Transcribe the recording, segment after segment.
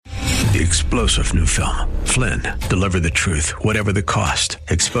the explosive new film, Flynn, Deliver the Truth, Whatever the Cost,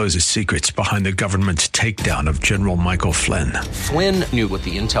 exposes secrets behind the government's takedown of General Michael Flynn. Flynn knew what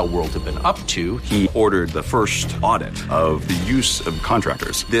the intel world had been up to. He ordered the first audit of the use of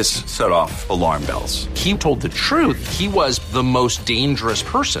contractors. This set off alarm bells. He told the truth. He was the most dangerous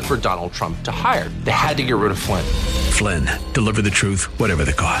person for Donald Trump to hire. They had to get rid of Flynn. Flynn, Deliver the Truth, Whatever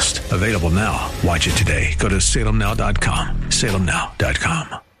the Cost. Available now. Watch it today. Go to salemnow.com.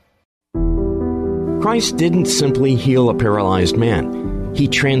 salemnow.com. Christ didn't simply heal a paralyzed man. He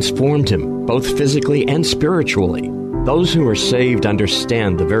transformed him, both physically and spiritually. Those who are saved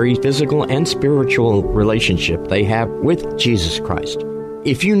understand the very physical and spiritual relationship they have with Jesus Christ.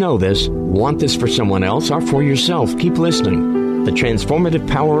 If you know this, want this for someone else or for yourself, keep listening. The Transformative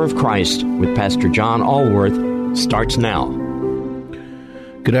Power of Christ with Pastor John Allworth starts now.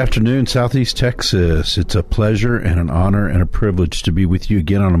 Good afternoon, Southeast Texas. It's a pleasure and an honor and a privilege to be with you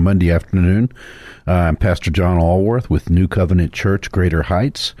again on a Monday afternoon. I'm Pastor John Allworth with New Covenant Church, Greater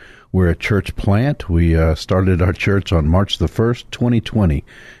Heights. We're a church plant. We started our church on March the 1st, 2020.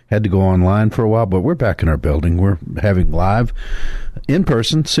 Had to go online for a while, but we're back in our building. We're having live,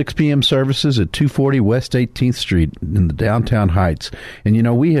 in-person, 6 p.m. services at 240 West 18th Street in the downtown Heights. And, you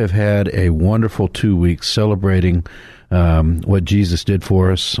know, we have had a wonderful 2 weeks celebrating what Jesus did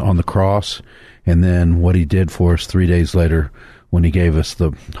for us on the cross, and then what he did for us 3 days later when he gave us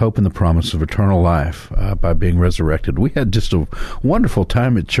the hope and the promise of eternal life by being resurrected. We had just a wonderful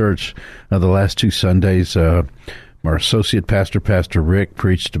time at church the last 2 Sundays. Our associate pastor, Pastor Rick,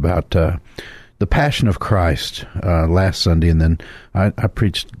 preached about the Passion of Christ last Sunday, and then I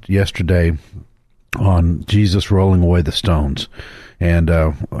preached yesterday on Jesus rolling away the stones, and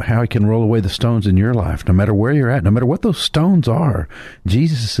how he can roll away the stones in your life, no matter where you're at, no matter what those stones are.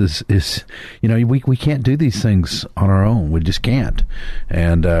 Jesus is you know, we can't do these things on our own. We just can't.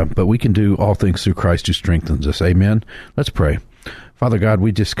 And but we can do all things through Christ who strengthens us. Amen. Let's pray. Father God,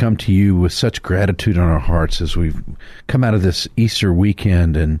 we just come to you with such gratitude in our hearts as we've come out of this Easter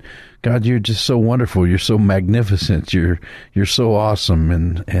weekend. And God, you're just so wonderful. You're so magnificent. You're so awesome.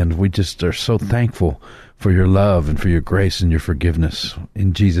 And we just are so thankful for your love and for your grace and your forgiveness.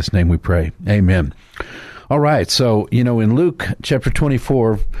 In Jesus' name we pray. Amen. All right. So, you know, in Luke chapter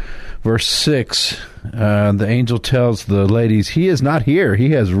 24, verse 6, the angel tells the ladies, he is not here.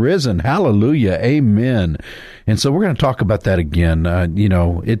 He has risen. Hallelujah. Amen. And so we're going to talk about that again. You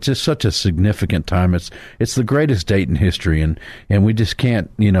know, it's just such a significant time. It's the greatest date in history, and we just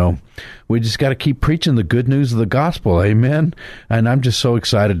can't, you know, we just got to keep preaching the good news of the gospel. Amen. And I'm just so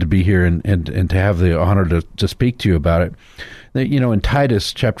excited to be here and to have the honor to speak to you about it. You know, in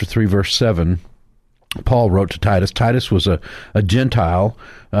Titus chapter 3, verse 7, Paul wrote to Titus. Titus was a Gentile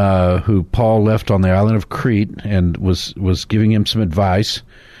who Paul left on the island of Crete and was giving him some advice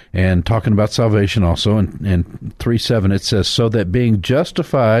and talking about salvation also. In 3:7 it says, so that being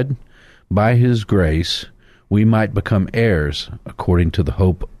justified by his grace, we might become heirs according to the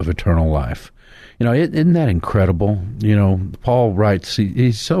hope of eternal life. You know, isn't that incredible? You know, Paul writes,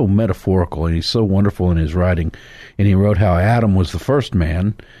 he's so metaphorical and he's so wonderful in his writing. And he wrote how Adam was the first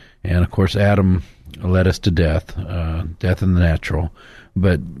man. And, of course, Adam led us to death, death in the natural.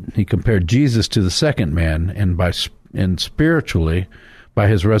 But he compared Jesus to the second man, and spiritually, by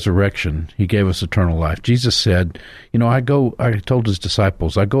his resurrection, he gave us eternal life. Jesus said, you know, I told his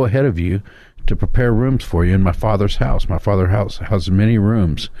disciples, I go ahead of you to prepare rooms for you in my Father's house. My Father's house has many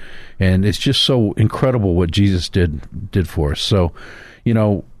rooms. And it's just so incredible what Jesus did for us. So, you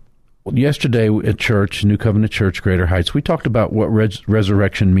know, yesterday at church, New Covenant Church, Greater Heights, we talked about what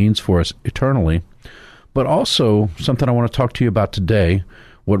resurrection means for us eternally, but also something I want to talk to you about today,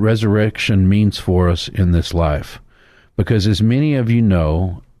 what resurrection means for us in this life. Because as many of you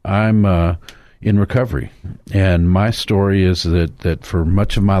know, I'm in recovery, and my story is that for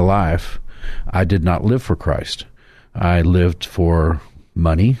much of my life, I did not live for Christ. I lived for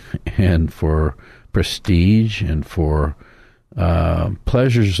money and for prestige and for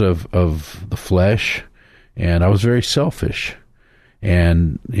pleasures of the flesh, and I was very selfish.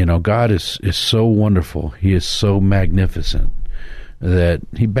 And, you know, God is so wonderful. He is so magnificent that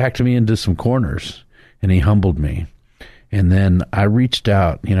he backed me into some corners and he humbled me. And then I reached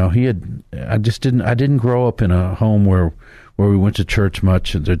out. You know, I didn't grow up in a home where we went to church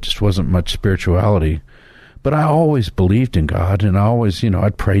much, and there just wasn't much spirituality. But I always believed in God, and I always, you know,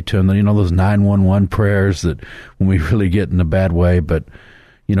 I'd pray to him, you know, those 911 prayers that when we really get in a bad way. But,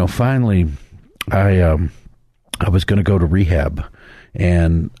 you know, finally, I was going to go to rehab,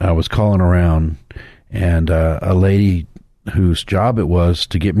 and I was calling around, and a lady whose job it was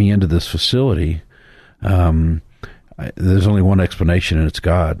to get me into this facility, there's only one explanation, and it's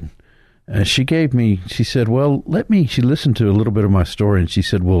God. she said, well, she listened to a little bit of my story, and she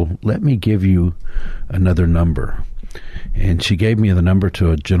said, well, let me give you another number. And she gave me the number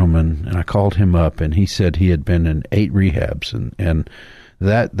to a gentleman, and I called him up, and he said he had been in 8 rehabs, and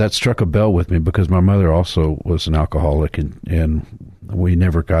that struck a bell with me, because my mother also was an alcoholic, and we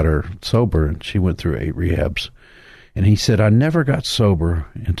never got her sober, and she went through 8 rehabs. And he said, I never got sober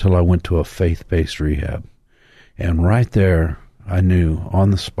until I went to a faith-based rehab. And right there, I knew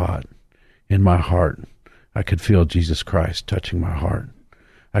on the spot, in my heart, I could feel Jesus Christ touching my heart.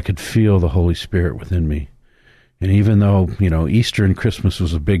 I could feel the Holy Spirit within me. And even though, Easter and Christmas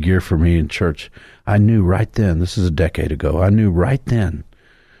was a big year for me in church, I knew right then, this is a decade ago, I knew right then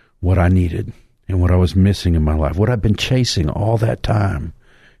what I needed and what I was missing in my life, what I've been chasing all that time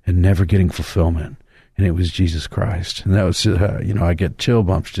and never getting fulfillment. And it was Jesus Christ. And that was, I get chill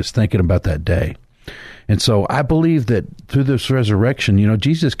bumps just thinking about that day. And so I believe that through this resurrection,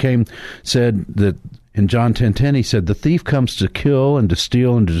 Jesus said that in John 10:10, he said, the thief comes to kill and to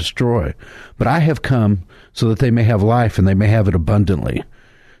steal and to destroy. But I have come so that they may have life and they may have it abundantly.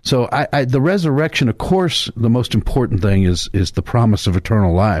 So the resurrection, of course, the most important thing is the promise of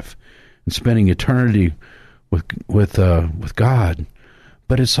eternal life and spending eternity with God.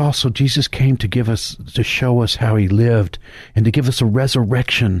 But it's also Jesus came to show us how he lived and to give us a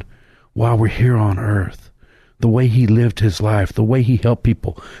resurrection while we're here on earth. The way he lived his life, the way he helped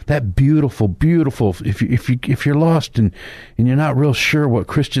people, that beautiful, beautiful. If you're lost and you're not real sure what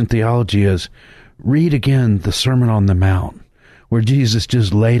Christian theology is, read again the Sermon on the Mount, where Jesus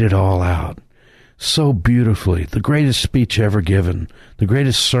just laid it all out so beautifully. The greatest speech ever given, the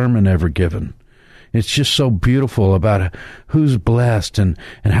greatest sermon ever given. It's just so beautiful about who's blessed and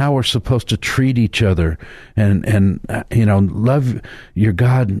how we're supposed to treat each other and love your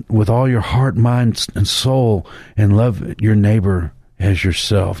God with all your heart, mind, and soul, and love your neighbor as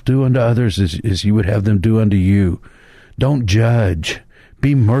yourself. Do unto others as you would have them do unto you. Don't judge.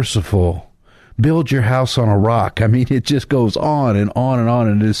 Be merciful. Build your house on a rock. I mean, it just goes on and on and on,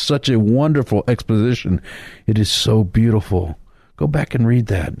 and it is such a wonderful exposition. It is so beautiful. Go back and read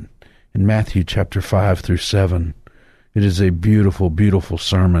that. In Matthew chapter 5 through 7, it is a beautiful, beautiful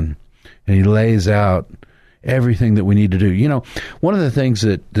sermon. And he lays out everything that we need to do. One of the things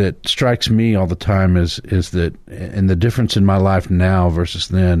that strikes me all the time is that, and the difference in my life now versus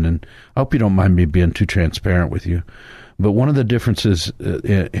then, and I hope you don't mind me being too transparent with you, but one of the differences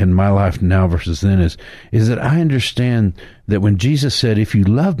in my life now versus then is that I understand that when Jesus said, if you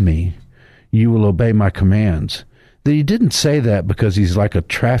love me, you will obey my commands, that he didn't say that because he's like a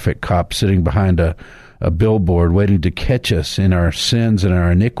traffic cop sitting behind a billboard waiting to catch us in our sins and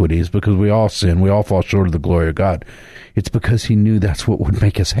our iniquities, because we all sin. We all fall short of the glory of God. It's because he knew that's what would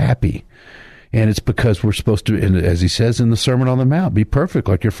make us happy. And it's because we're supposed to, and as he says in the Sermon on the Mount, be perfect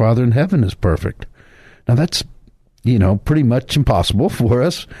like your Father in heaven is perfect. Now that's, pretty much impossible for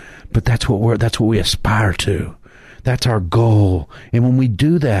us, but that's what we aspire to. That's our goal. And when we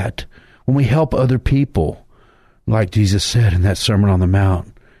do that, when we help other people, like Jesus said in that Sermon on the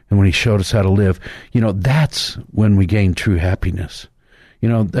Mount, and when he showed us how to live, that's when we gain true happiness.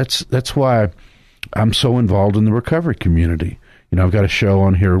 That's why I'm so involved in the recovery community. I've got a show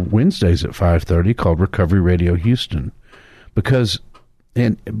on here Wednesdays at 5:30 called Recovery Radio Houston, because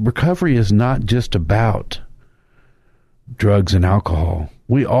recovery is not just about drugs and alcohol.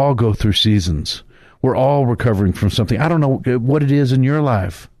 We all go through seasons. We're all recovering from something. I don't know what it is in your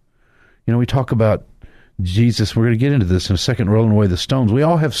life. We talk about Jesus, we're going to get into this in a second, rolling away the stones. We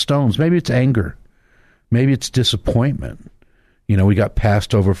all have stones. Maybe it's anger. Maybe it's disappointment. We got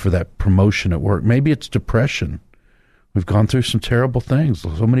passed over for that promotion at work. Maybe it's depression. We've gone through some terrible things.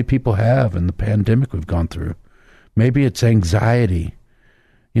 So many people have in the pandemic we've gone through. Maybe it's anxiety.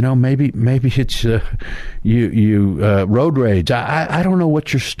 Maybe it's road rage. I don't know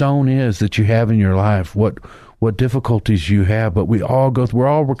what your stone is that you have in your life, what difficulties you have, but we're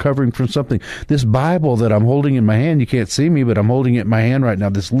all recovering from something. This Bible that I'm holding in my hand, you can't see me, but I'm holding it in my hand right now,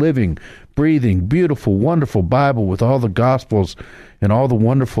 this living, breathing, beautiful, wonderful Bible with all the Gospels and all the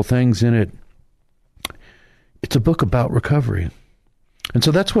wonderful things in it. It's a book about recovery. And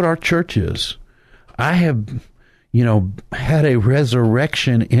so that's what our church is. I have, had a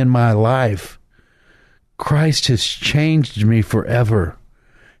resurrection in my life. Christ has changed me forever,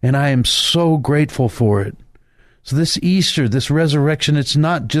 and I am so grateful for it. So this Easter, this resurrection, it's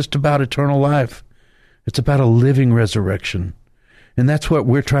not just about eternal life. It's about a living resurrection. And that's what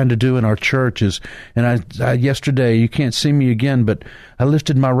we're trying to do in our church and I yesterday, you can't see me again, but I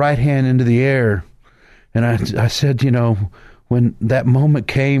lifted my right hand into the air, and I said, when that moment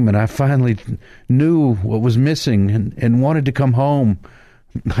came and I finally knew what was missing and wanted to come home,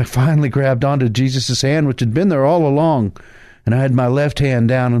 I finally grabbed onto Jesus' hand, which had been there all along, and I had my left hand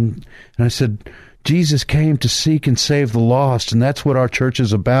down, and I said, Jesus came to seek and save the lost, and that's what our church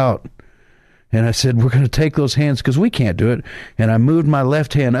is about. And I said, we're going to take those hands because we can't do it. And I moved my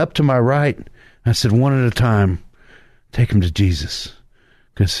left hand up to my right. I said, one at a time, take him to Jesus,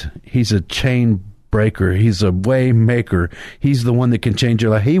 because he's a chain breaker. He's a way maker. He's the one that can change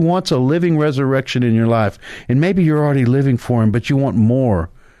your life. He wants a living resurrection in your life. And maybe you're already living for him, but you want more.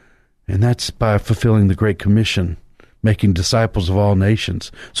 And that's by fulfilling the Great Commission, making disciples of all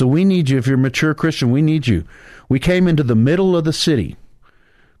nations. So we need you. If you're a mature Christian, we need you. We came into the middle of the city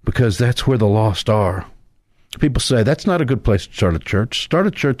because that's where the lost are. People say, that's not a good place to start a church. Start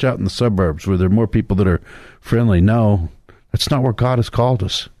a church out in the suburbs where there are more people that are friendly. No, that's not where God has called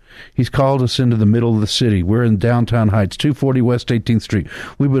us. He's called us into the middle of the city. We're in Downtown Heights, 240 West 18th Street.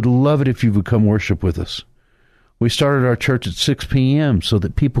 We would love it if you would come worship with us. We started our church at 6 p.m. so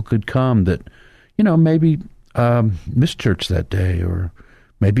that people could come that, maybe missed church that day, or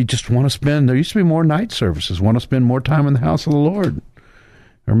maybe just want to spend, there used to be more night services, want to spend more time in the house of the Lord.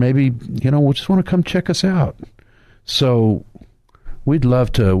 Or maybe, we just want to come check us out. So we'd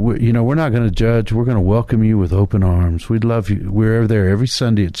love to, we're not going to judge. We're going to welcome you with open arms. We'd love you. We're there every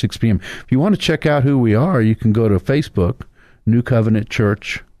Sunday at 6 p.m. If you want to check out who we are, you can go to Facebook, New Covenant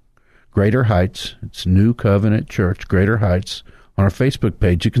Church, Greater Heights. It's New Covenant Church, Greater Heights. On our Facebook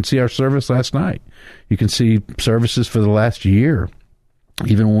page, you can see our service last night. You can see services for the last year.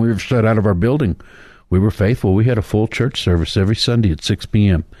 Even when we were shut out of our building, we were faithful. We had a full church service every Sunday at 6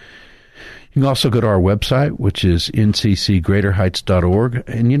 p.m. You can also go to our website, which is nccgreaterheights.org.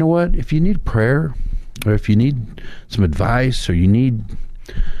 And you know what? If you need prayer, or if you need some advice, or you need,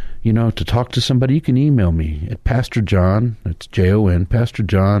 to talk to somebody, you can email me at Pastor John, that's Jon, Pastor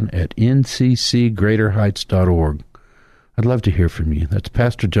John at nccgreaterheights.org. I'd love to hear from you. That's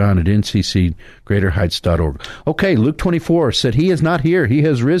Pastor John at nccgreaterheights.org. Okay, Luke 24 said, he is not here. He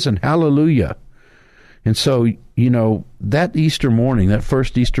has risen. Hallelujah. And so, that Easter morning, that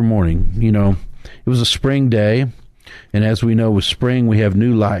first Easter morning, it was a spring day. And as we know, with spring, we have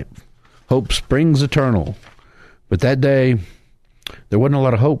new life. Hope springs eternal. But that day, there wasn't a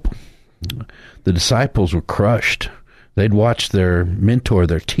lot of hope. The disciples were crushed. They'd watched their mentor,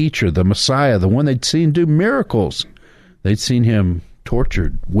 their teacher, the Messiah, the one they'd seen do miracles. They'd seen him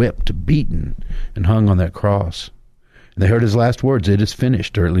tortured, whipped, beaten, and hung on that cross. They heard his last words, it is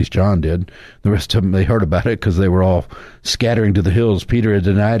finished, or at least John did. The rest of them, they heard about it because they were all scattering to the hills. Peter had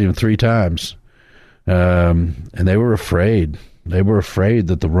denied him 3 times. And they were afraid. They were afraid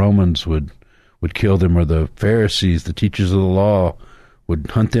that the Romans would kill them, or the Pharisees, the teachers of the law, would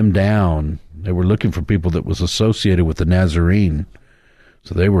hunt them down. They were looking for people that was associated with the Nazarene.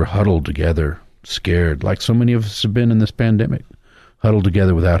 So they were huddled together, scared, like so many of us have been in this pandemic, huddled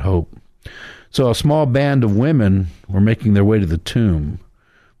together without hope. So a small band of women were making their way to the tomb,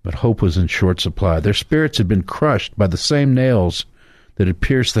 but hope was in short supply. Their spirits had been crushed by the same nails that had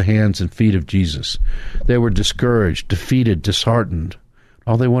pierced the hands and feet of Jesus. They were discouraged, defeated, disheartened.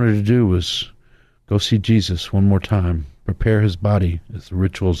 All they wanted to do was go see Jesus one more time, prepare his body as the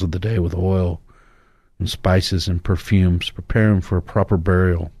rituals of the day with oil and spices and perfumes, prepare him for a proper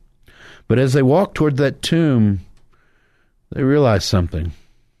burial. But as they walked toward that tomb, they realized something.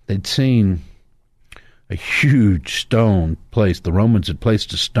 They'd seen a huge stone placed. The Romans had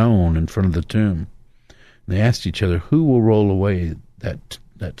placed a stone in front of the tomb. And they asked each other, who will roll away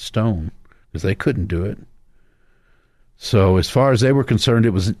that stone? Because they couldn't do it. So as far as they were concerned, it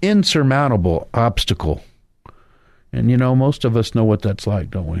was an insurmountable obstacle. And, most of us know what that's like,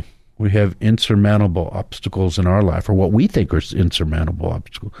 don't we? We have insurmountable obstacles in our life, or what we think are insurmountable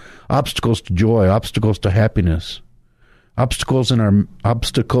obstacles. Obstacles to joy, obstacles to happiness, obstacles in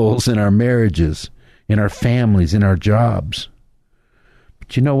our marriages, in our families, in our jobs.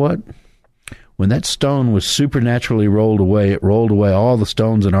 But you know what? When that stone was supernaturally rolled away, it rolled away all the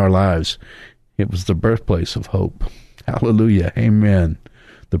stones in our lives. It was the birthplace of hope. Hallelujah. Amen.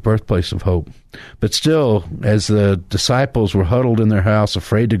 The birthplace of hope. But still, as the disciples were huddled in their house,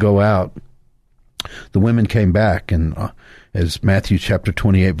 afraid to go out, the women came back, and as Matthew chapter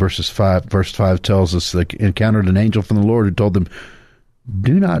 28, verse 5 tells us, they encountered an angel from the Lord who told them,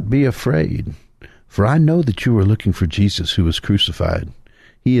 do not be afraid, for I know that you are looking for Jesus who was crucified.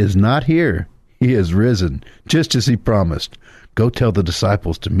 He is not here. He is risen, just as he promised. Go tell the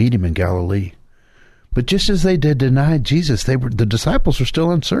disciples to meet him in Galilee. But just as they did deny Jesus, the disciples were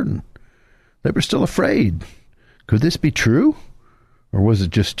still uncertain. They were still afraid. Could this be true? Or was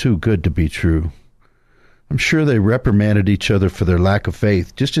it just too good to be true? I'm sure they reprimanded each other for their lack of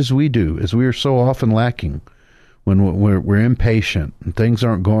faith, just as we do, as we are so often lacking. when we're impatient and things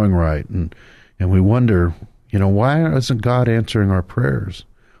aren't going right, and we wonder, why isn't God answering our prayers?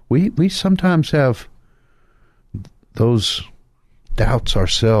 We sometimes have those doubts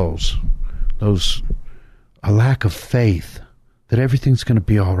ourselves, a lack of faith that everything's going to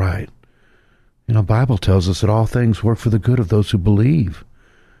be all right. Bible tells us that all things work for the good of those who believe.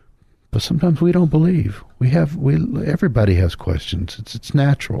 But sometimes we don't believe. Everybody has questions. It's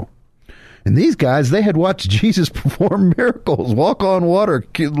natural. And these guys, they had watched Jesus perform miracles, walk on water,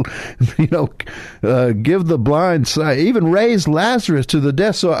 give the blind sight, even raise Lazarus to the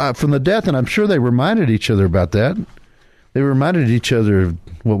death, from the death. And I'm sure they reminded each other about that. They reminded each other of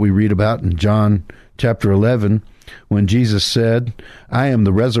what we read about in John chapter 11, when Jesus said, "I am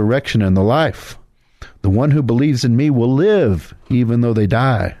the resurrection and the life. The one who believes in me will live, even though they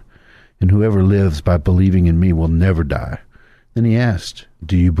die. And whoever lives by believing in me will never die." Then he asked,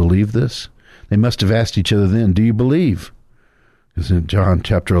 "Do you believe this?" They must have asked each other then, "Do you believe?" Because in John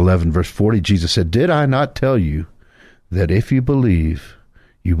chapter 11, verse 40, Jesus said, "Did I not tell you that if you believe,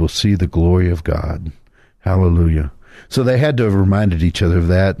 you will see the glory of God?" Hallelujah. So they had to have reminded each other of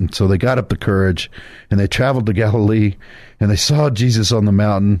that. And so they got up the courage and they traveled to Galilee and they saw Jesus on the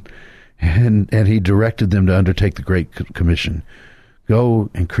mountain, and he directed them to undertake the Great Commission. Go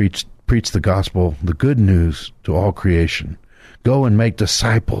and preach the gospel, the good news, to all creation. Go and make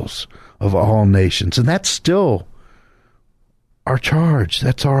disciples of all nations. And that's still our charge.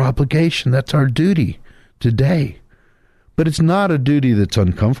 That's our obligation. That's our duty today. But it's not a duty that's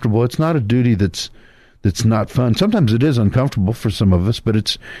uncomfortable. It's not a duty that's not fun. Sometimes it is uncomfortable for some of us, but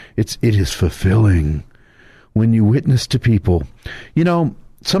it is fulfilling when you witness to people.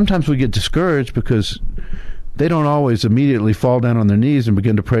 Sometimes we get discouraged because they don't always immediately fall down on their knees and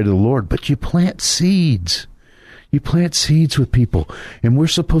begin to pray to the Lord, but you plant seeds. You plant seeds with people. And we're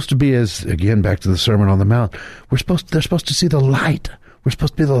supposed to be, back to the Sermon on the Mount, they're supposed to see the light. We're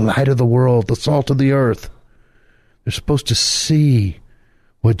supposed to be the light of the world, the salt of the earth. They're supposed to see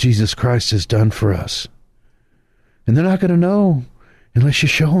what Jesus Christ has done for us. And they're not going to know unless you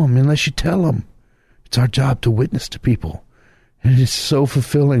show them, unless you tell them. It's our job to witness to people. And it is so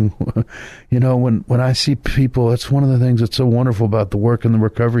fulfilling. When I see people, that's one of the things that's so wonderful about the work in the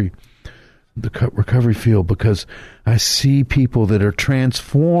recovery field, because I see people that are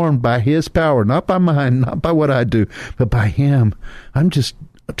transformed by His power, not by mine, not by what I do, but by Him. I'm just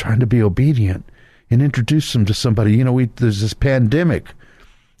trying to be obedient and introduce them to somebody. There's this pandemic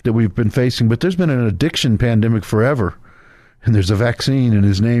that we've been facing, but there's been an addiction pandemic forever. And there's a vaccine, and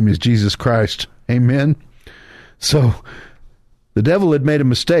His name is Jesus Christ. Amen? So the devil had made a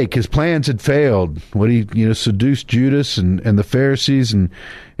mistake. His plans had failed. What he seduced Judas and the Pharisees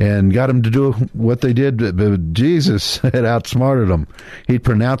and got them to do what they did. But Jesus had outsmarted them. He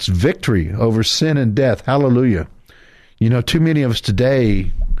pronounced victory over sin and death. Hallelujah. Too many of us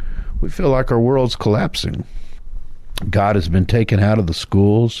today, we feel like our world's collapsing. God has been taken out of the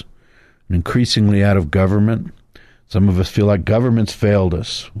schools and increasingly out of government. Some of us feel like government's failed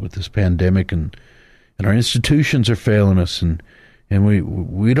us with this pandemic, and our institutions are failing us, and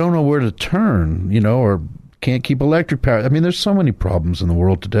we don't know where to turn, or can't keep electric power. I mean, there's so many problems in the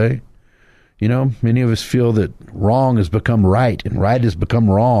world today. Many of us feel that wrong has become right and right has become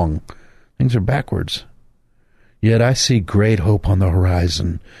wrong. Things are backwards. Yet I see great hope on the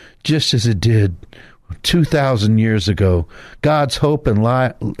horizon, just as it did 2,000 years ago. God's hope and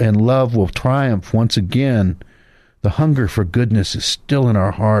love will triumph once again. The hunger for goodness is still in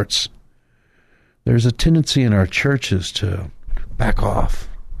our hearts. There's a tendency in our churches to back off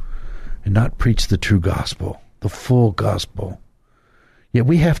and not preach the true gospel, the full gospel. Yet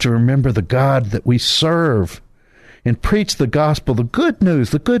we have to remember the God that we serve and preach the gospel, the good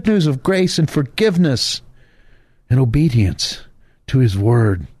news of grace and forgiveness and obedience to His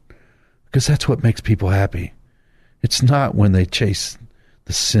word. Because that's what makes people happy. It's not when they chase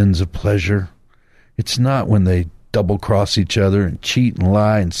the sins of pleasure. It's not when they double-cross each other and cheat and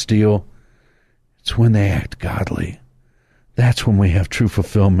lie and steal. It's when they act godly. That's when we have true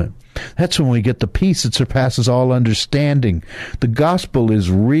fulfillment. That's when we get the peace that surpasses all understanding. The gospel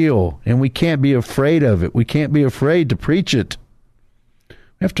is real, and we can't be afraid of it. We can't be afraid to preach it. We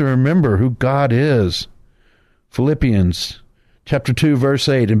have to remember who God is. Philippians chapter 2, verse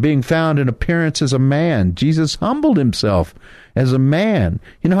 8, and being found in appearance as a man, Jesus humbled Himself as a man.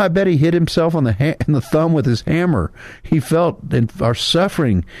 I bet He hit Himself on the thumb with His hammer. He felt our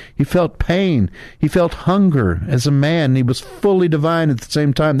suffering. He felt pain. He felt hunger as a man. He was fully divine at the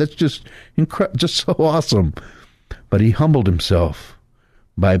same time. That's just so awesome. But He humbled Himself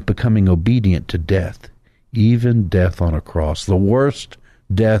by becoming obedient to death, even death on a cross, the worst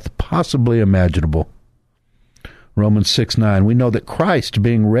death possibly imaginable. Romans 6:9, we know that Christ,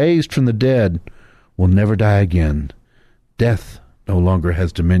 being raised from the dead, will never die again. Death no longer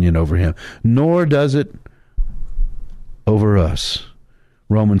has dominion over him, nor does it over us.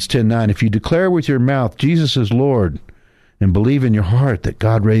 Romans 10:9, if you declare with your mouth Jesus is Lord and believe in your heart that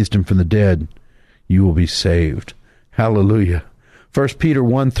God raised him from the dead, you will be saved. Hallelujah. 1 Peter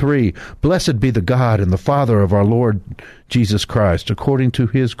 1:3, blessed be the God and the Father of our Lord Jesus Christ. According to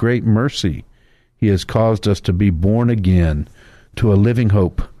his great mercy, he has caused us to be born again to a living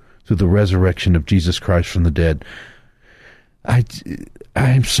hope through the resurrection of Jesus Christ from the dead. I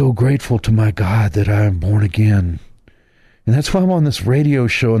am so grateful to my God that I am born again. And that's why I'm on this radio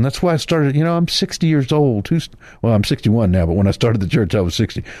show, and that's why I started. I'm 60 years old. Well, I'm 61 now, but when I started the church, I was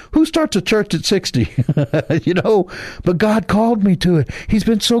 60. Who starts a church at 60? But God called me to it. He's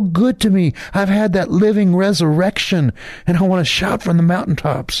been so good to me. I've had that living resurrection, and I want to shout from the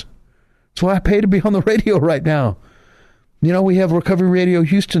mountaintops. That's why I pay to be on the radio right now. We have Recovery Radio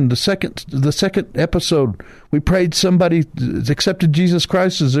Houston, the second episode. We prayed somebody accepted Jesus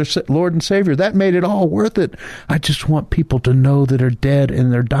Christ as their Lord and Savior. That made it all worth it. I just want people to know that are dead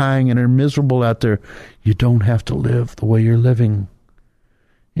and they're dying and are miserable out there. You don't have to live the way you're living.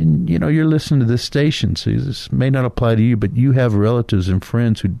 And, you're listening to this station, so this may not apply to you, but you have relatives and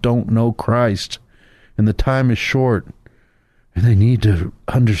friends who don't know Christ, and the time is short, and they need to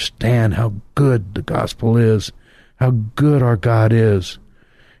understand how good the gospel is. How good our God is.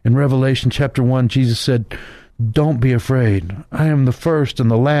 In Revelation chapter 1, Jesus said, don't be afraid. I am the first and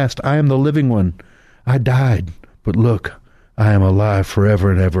the last. I am the living one. I died, but look, I am alive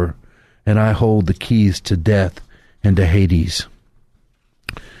forever and ever, and I hold the keys to death and to Hades.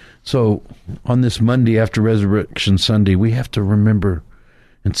 So, on this Monday after Resurrection Sunday, we have to remember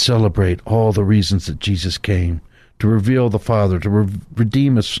and celebrate all the reasons that Jesus came. To reveal the Father, to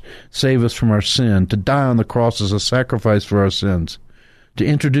redeem us, save us from our sin, to die on the cross as a sacrifice for our sins, to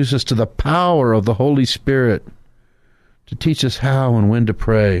introduce us to the power of the Holy Spirit, to teach us how and when to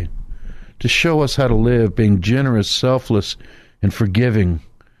pray, to show us how to live, being generous, selfless, and forgiving,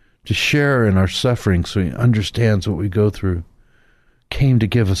 to share in our suffering so he understands what we go through, came to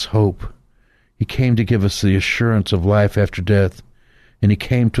give us hope. He came to give us the assurance of life after death. And he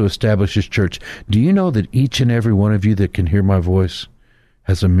came to establish his church. Do you know that each and every one of you that can hear my voice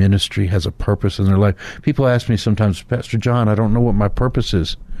has a ministry, has a purpose in their life? People ask me sometimes, Pastor John, I don't know what my purpose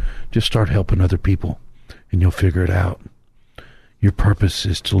is. Just start helping other people, and you'll figure it out. Your purpose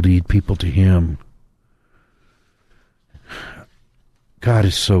is to lead people to him. God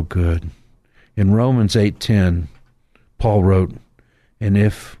is so good. In Romans 8:10, Paul wrote, and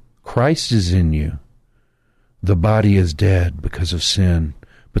if Christ is in you, the body is dead because of sin,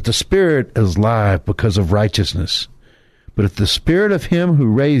 but the spirit is alive because of righteousness. But if the spirit of him who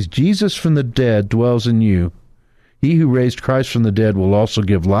raised Jesus from the dead dwells in you, he who raised Christ from the dead will also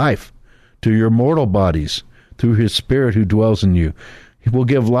give life to your mortal bodies through his spirit who dwells in you. He will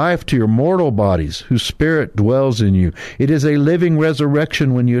give life to your mortal bodies whose spirit dwells in you. It is a living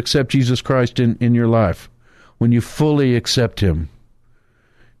resurrection when you accept Jesus Christ in your life, when you fully accept him.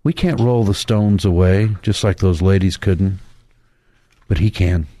 We can't roll the stones away, just like those ladies couldn't, but he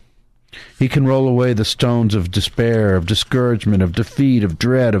can. He can roll away the stones of despair, of discouragement, of defeat, of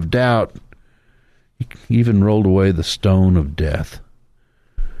dread, of doubt. He even rolled away the stone of death.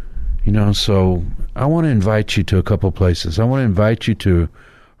 So I want to invite you to a couple places. I want to invite you to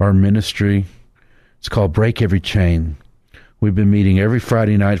our ministry. It's called Break Every Chain. We've been meeting every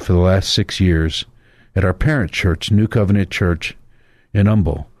Friday night for the last 6 years at our parent church, New Covenant Church in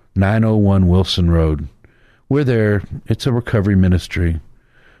Humble, 901 Wilson Road. We're there. It's a recovery ministry,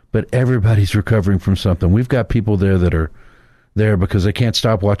 but everybody's recovering from something. We've got people there that are there because they can't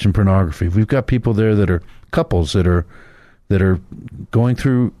stop watching pornography. We've got people there that are couples that are going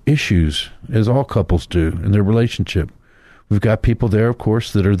through issues, as all couples do in their relationship. We've got people there, of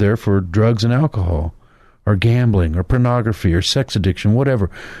course, that are there for drugs and alcohol, or gambling, or pornography, or sex addiction, whatever.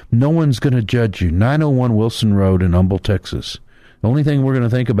 No one's going to judge you. 901 Wilson Road in Humble, Texas. The only thing we're going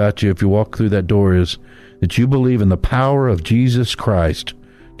to think about you if you walk through that door is that you believe in the power of Jesus Christ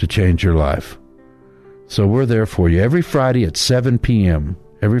to change your life. So we're there for you every Friday at 7 p.m.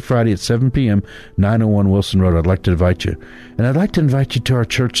 Every Friday at 7 p.m., 901 Wilson Road. I'd like to invite you. And I'd like to invite you to our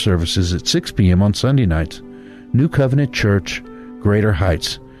church services at 6 p.m. on Sunday nights. New Covenant Church, Greater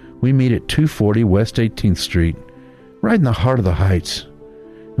Heights. We meet at 240 West 18th Street, right in the heart of the Heights.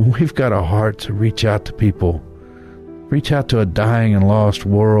 And we've got a heart to reach out to people. Reach out to a dying and lost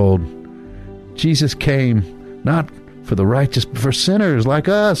world. Jesus came not for the righteous, but for sinners like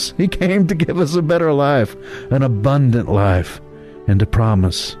us. He came to give us a better life, an abundant life, and to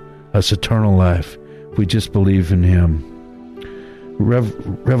promise us eternal life. if we just believe in him.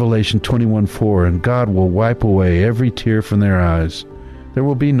 Revelation 21:4, and God will wipe away every tear from their eyes. There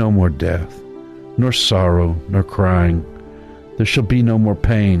will be no more death, nor sorrow, nor crying. There shall be no more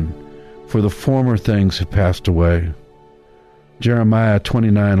pain, for the former things have passed away. Jeremiah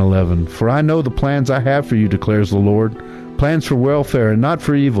 29:11, for I know the plans I have for you, declares the Lord, plans for welfare and not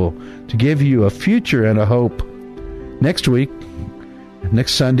for evil, to give you a future and a hope. Next week,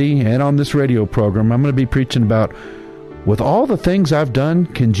 next Sunday, and on this radio program, I'm going to be preaching about, with all the things I've done,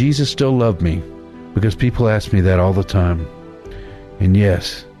 can Jesus still love me? Because people ask me that all the time. And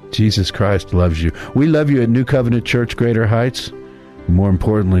yes, Jesus Christ loves you. We love you at New Covenant Church, Greater Heights. More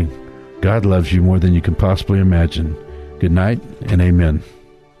importantly, God loves you more than you can possibly imagine. Good night and amen.